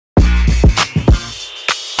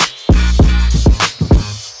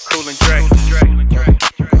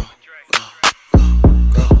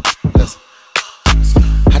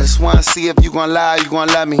see if you gon' lie, you gon'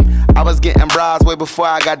 love me. I was getting bras way before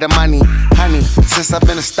I got the money. Honey, since I've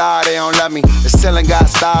been a star, they don't love me. The ceiling got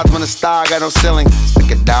stars when the star got no ceiling.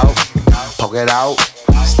 Stick it out, poke it out,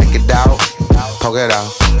 stick it out, poke it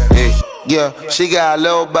out. Yeah, she got a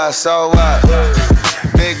little butt, so what?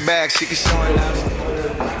 Big bag, she can show it out.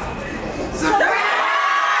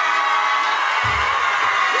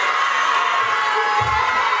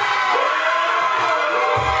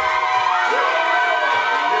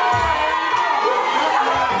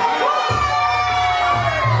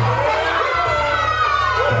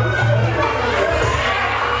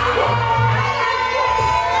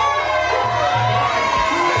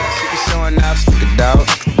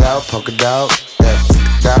 Poke it out,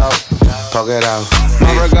 poke it out.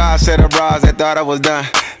 My regards to the bras that thought I was done.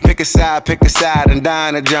 Pick a side, and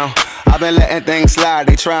dine a jump. I've been letting things slide,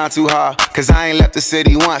 they trying too hard. Cause I ain't left the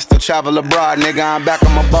city once, still travel abroad. Nigga, I'm back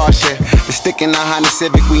on my bar shit. The stick in the Honda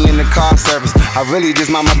Civic, we in the car service. I really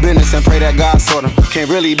just mind my business and pray that God sort them. Can't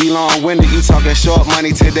really be long-winded, you talking short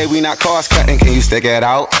money today, we not cost cutting. Can you stick it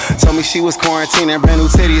out? Told me she was quarantining, brand new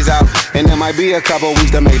titties out. And there might be a couple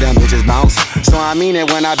weeks to make them bitches bounce. So I mean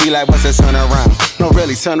it when I be like, what's the turn around? No,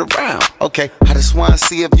 really, turn around. Okay, I just wanna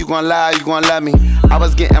see if you gon' lie, you gon' love me. I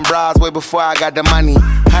was getting bras way before I got the money.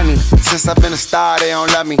 Honey, since I've been a star, they don't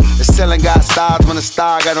love me. The ceiling got stars when the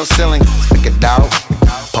star got no ceiling. Stick it out,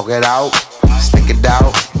 poke it out, stick it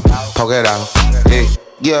out, poke it out.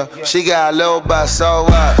 Yeah, she got a little butt, so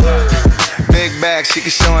what? Big bag, she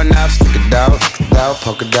can show enough. Stick it out,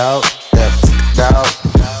 poke it out, stick it out,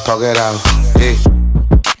 poke it out.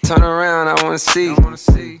 Turn around, I wanna see.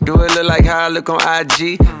 Do it look like how I look on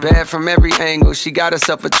IG? Bad from every angle, she got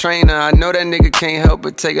herself a trainer. I know that nigga can't help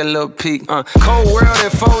but take a little peek. Cold World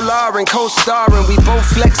and Faux Lauren, co-starring. We both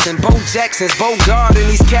flexing, Bo Jackson's, Bo Garden.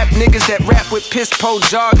 These cap niggas that rap with piss po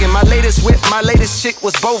jargon. My latest whip, my latest chick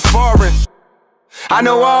was both foreign. I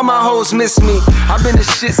know all my hoes miss me. I've been the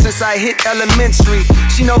shit since I hit elementary.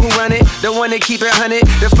 She know who run it, the one that keep it 100.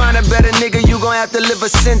 To find a better nigga, you gon' have to live a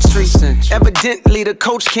century. Evidently, the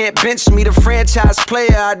coach can't bench me. The franchise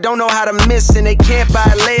player, I don't know how to miss. And they can't buy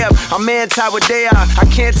a layup, I'm anti what they are. I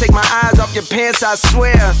can't take my eyes off your pants, I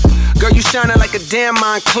swear. Girl, you shining like a damn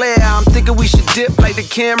Montclair. I'm thinking we should dip like the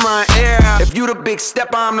camera in air. If you the big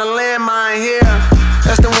stepper, I'm the landmine here.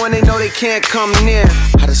 That's the one they know they can't come near.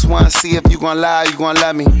 I just wanna see if you gon' lie, you gon'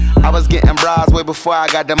 love me. I was getting bras way before I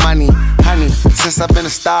got the money. Honey, since I've been a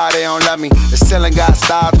star, they don't love me. The ceiling got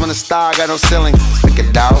stars when the star got no ceiling. Stick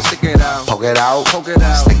it out, poke it out,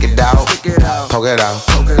 stick it out, poke it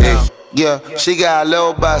out. Yeah, she got a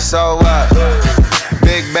little butt, so what?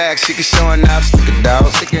 Big bag, she can show enough. Stick it out,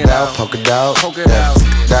 poke it out, stick it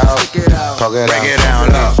out, poke it out. Break it down,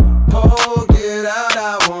 look. Poke it out,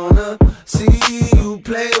 I wanna see you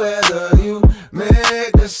play, whether you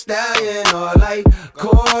make a stallion or like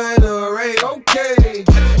Coy the Ray. Okay,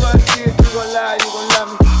 just wanna see if you gon' lie, you gon' love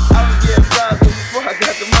me. I was getting bras before I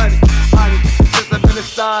got the money. Honey, since I've been a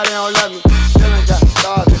star, they don't love me. Still ain't got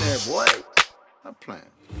stars in there, boy. I'm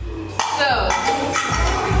playing. So,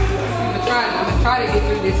 I'm gonna try to get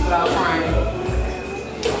through this without crying.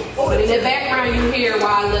 But in the background, you hear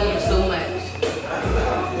why I love you so much.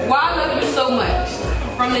 Why I love you so much.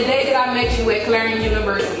 From the day that I met you at Clarion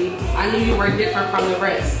University, I knew you were different from the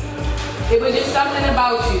rest. It was just something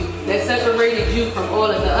about you that separated you from all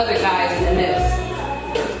of the other guys in the nest.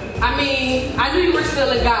 I mean, I knew you were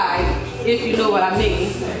still a guy, if you know what I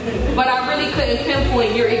mean, but I really couldn't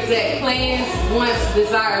pinpoint your exact plans, wants,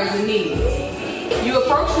 desires, and needs. You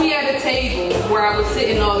approached me at a table where I was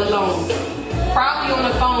sitting all alone, probably on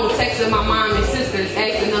the phone texting my mom and sisters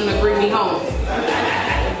asking them to bring me home.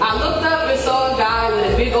 I looked up and saw a guy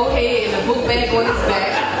with a big old head and a book bag on his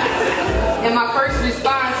back. And my first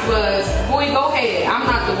response was, boy, go ahead. I'm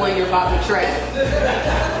not the one you're about to trap.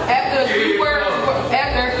 After a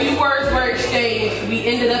few words were exchanged, we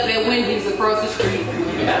ended up at Wendy's across the street.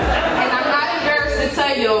 And I'm not embarrassed to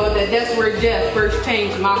tell y'all that that's where Jeff first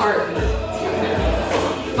changed my heartbeat.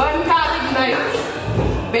 Fun college nights,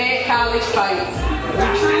 bad college fights.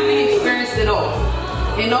 We truly experienced it all.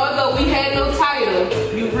 And although we had no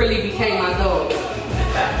title, you really became my dog.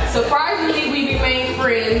 Surprisingly, we remained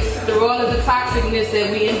friends through all of the toxicness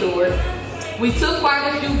that we endured. We took quite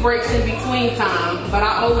a few breaks in between time, but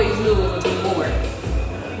I always knew it would be more.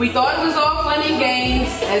 We thought it was all fun and games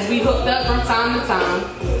as we hooked up from time to time,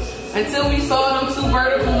 until we saw them two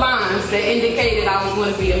vertical lines that indicated I was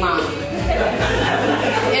going to be a mom.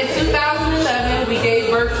 In 2011, we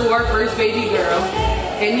gave birth to our first baby girl,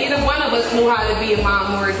 and neither one of us knew how to be a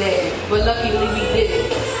mom or a dad, but luckily we did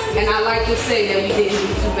it. And I like to say that we didn't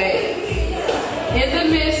do too bad. In the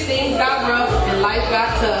midst, things got rough and life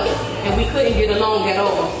got tough, and we couldn't get along at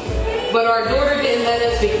all. But our daughter didn't let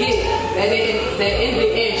us forget that in the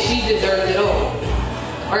end, she deserved it all.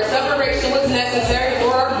 Our separation was necessary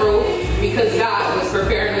for our growth because God was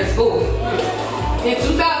preparing us both. In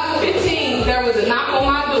 2015, there was a knock on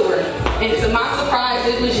my door, and to my surprise,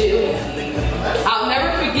 it was you. I'll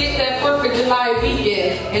never forget that 4th of July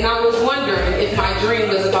weekend, and I was wondering if my dream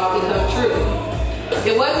was about to come true.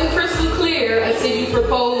 It wasn't crystal clear until you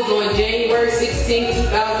proposed on January 16,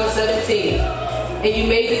 2017, and you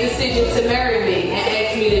made the decision to marry me and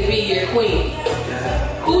asked me to be your queen.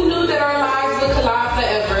 Who knew that our lives would collide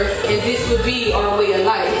forever and this would be our way of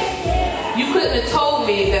life? You couldn't have told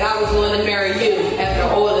me that I was going to marry you after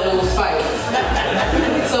all of those fights.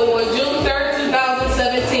 So on June 3rd,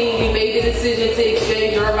 2017, we made the decision to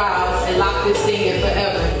exchange our vows and lock this thing in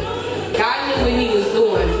forever. God knew what he was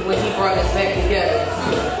doing when he brought us back together.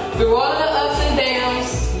 Through all of the ups and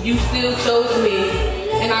downs, you still chose me,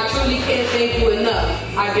 and I truly can't thank you enough.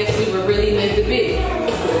 I guess we were really meant to be.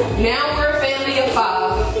 Now we're a family of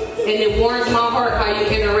 5, and it warms my heart how you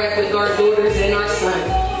interact with our daughters and our son.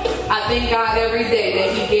 I thank God every day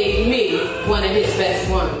that he gave me one of his best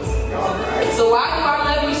ones. So why do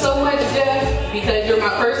I love you so much, Jeff? Because you're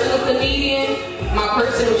my personal comedian, my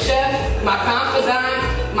personal chef, my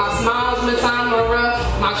confidant, my smiles when times are rough,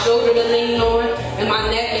 my shoulder to lean on, and my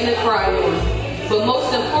neck to cry on. But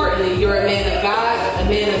most importantly, you're a man of God, a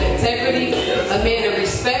man of integrity, a man of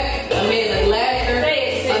respect, a man of laughter,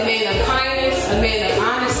 a man of kindness, a man of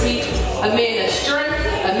honesty, a man of strength,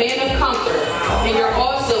 a man of comfort. And you're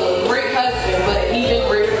also a great husband, but an even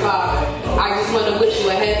greater father. I just want to wish you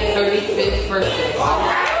a happy 35th birthday.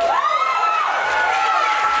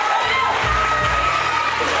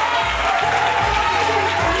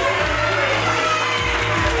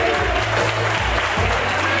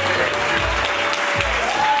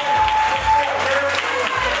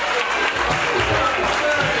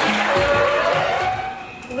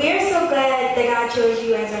 Chose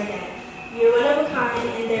you as our dad. You're one of a kind,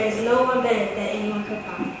 and there is no one better that anyone could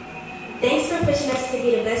find. Thanks for pushing us to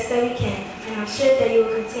be the best that we can, and I'm sure that you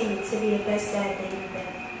will continue to be the best dad that you've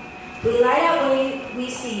been. We light up when we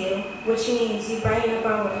see you, which means you brighten up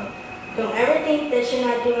our world. Don't ever think that you're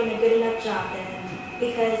not doing a good enough job, Dad,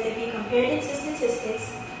 because if you compared it to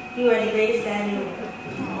statistics, you are the greatest dad in the world.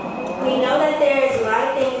 We know that there is a lot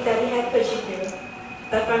of things that we have put you through,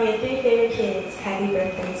 but from your 3 favorite kids, happy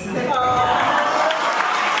birthday to you.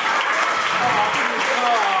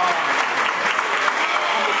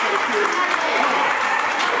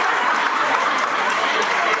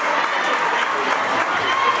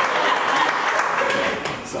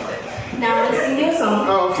 Now I'm going to sing you a song.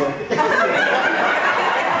 Oh, okay.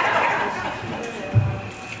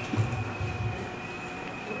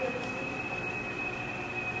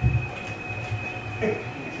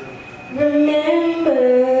 Remember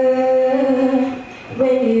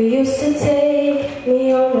when you used to take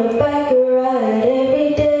me on a bike ride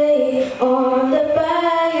every day on the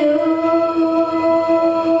bayou?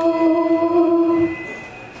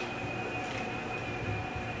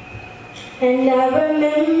 And I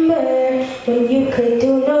remember when you could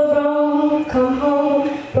do no wrong, come home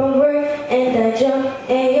from work and I jumped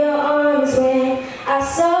in your arms when I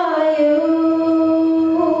saw you.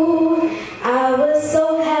 I was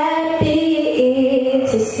so happy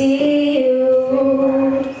to see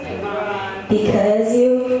you, because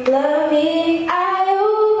you love me, I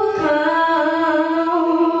overcome,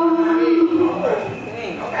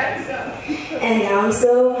 and I'm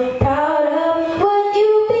so proud of what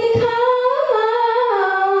you become,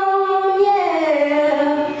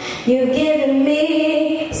 yeah. You've given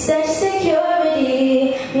me such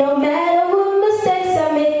security, no matter what mistakes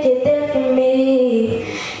I make, you're there for me.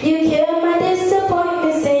 You heal my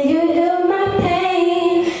disappointments and you heal my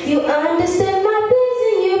pain. You understood my bliss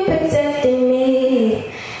and you protected me.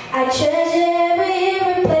 I treasure every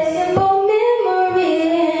irreplaceable memory,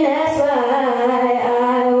 and that's why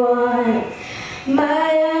I want my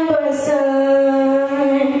unborn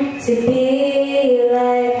son to be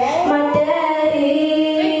like my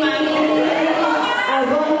daddy. I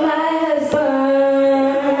want my husband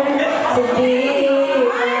to be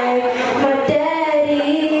like my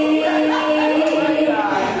daddy.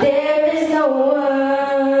 There is no one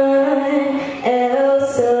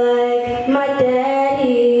else like my daddy.